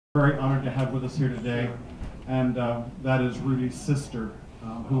Very honored to have with us here today, and that is Rudy's sister,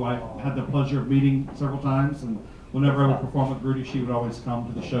 who I had the pleasure of meeting several times, and whenever I would perform with Rudy, she would always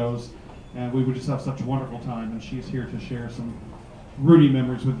come to the shows, and we would just have such a wonderful time, and she's here to share some Rudy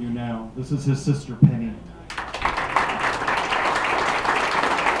memories with you now. This is his sister, Penny.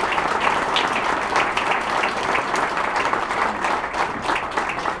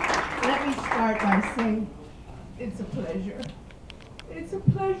 Let me start by saying it's a pleasure. It's a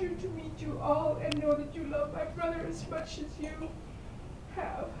pleasure to meet you all and know that you love my brother as much as you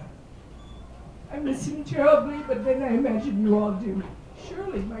have. I miss him terribly, but then I imagine you all do.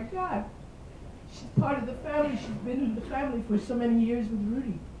 Shirley, my God, she's part of the family. She's been in the family for so many years with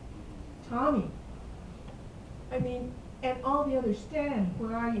Rudy. Tommy. I mean, and all the others. Stan,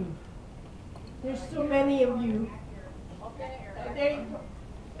 where are you? There's so many of you. There you go.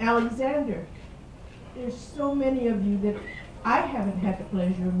 Aleksander. There's so many of you that I haven't had the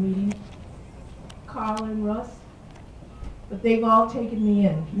pleasure of meeting. Carl and Russ. But they've all taken me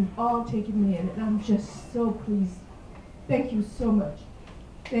in. You've all taken me in, and I'm just so pleased. Thank you so much.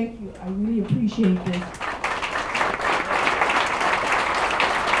 Thank you. I really appreciate this.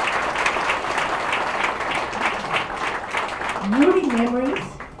 Rudy memories?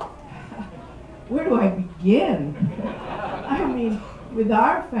 Where do I begin? I mean, with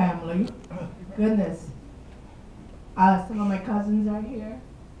our family, goodness. Some of my cousins are here,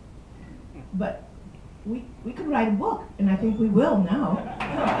 but we could write a book, and I think we will now.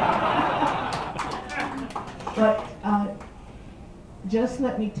 But just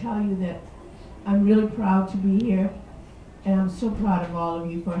let me tell you that I'm really proud to be here, and I'm so proud of all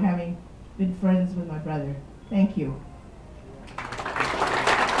of you for having been friends with my brother. Thank you.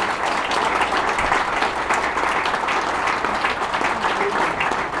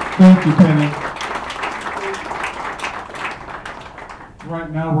 Thank you, Penny. Right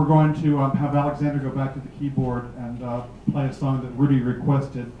now we're going to have Aleksander go back to the keyboard and play a song that Rudy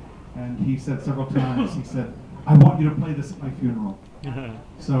requested, and he said several times, he said, I want you to play this at my funeral.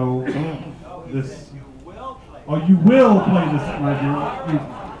 So this, oh, you will play this at my funeral.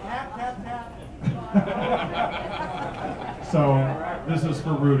 So this is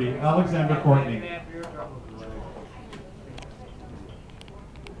for Rudy. Aleksander Courtney.